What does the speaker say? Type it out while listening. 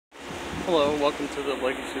Hello, welcome to the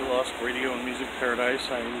Legacy Lost Radio and Music Paradise.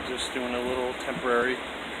 I'm just doing a little temporary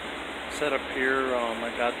setup here.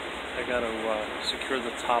 I got to secure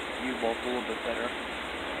the top U-bolt a little bit better.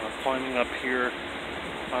 Climbing up here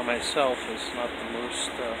by myself is not the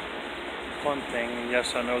most fun thing. And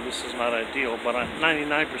yes, I know this is not ideal, but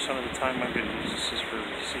 99% of the time I'm going to use this for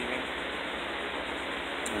receiving.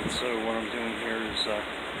 And so what I'm doing here is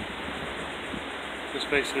just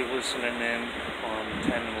basically listening in on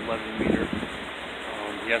 10 and 11 meter.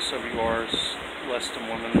 The SWR is less than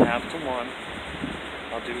 1.5 to 1.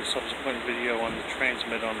 I'll do a subsequent video on the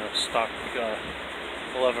transmit on the stock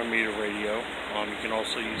 11 meter radio. You can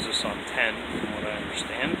also use this on 10 from what I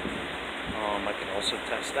understand. I can also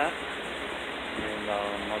test that. And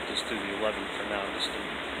I'll just do the 11 for now, just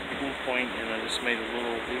a feedpoint, and I just made a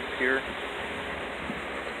little loop here.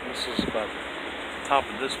 This is about the top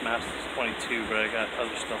of this mast is 22, but I got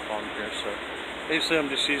other stuff on here, so basically I'm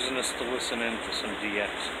just using this to listen in to some DX,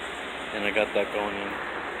 and I got that going in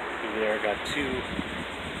through there. I got two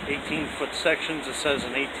 18-foot sections. It says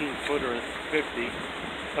an 18-foot or a 50,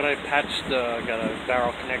 but I patched, I got a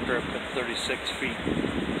barrel connector. I put 36 feet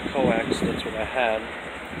coax. That's what I had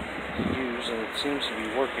to use, and it seems to be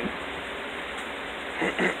working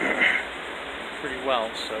pretty well,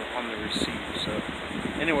 so on the receive. So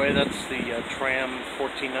anyway, that's the Tram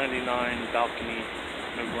 1499 balcony,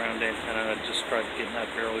 no ground antenna. I just tried getting that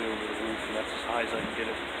barely over the roof, and that's as high as I can get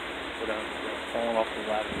it without falling off the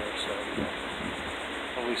ladder there. So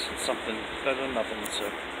at least it's something better than nothing.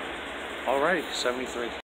 So alright, 73.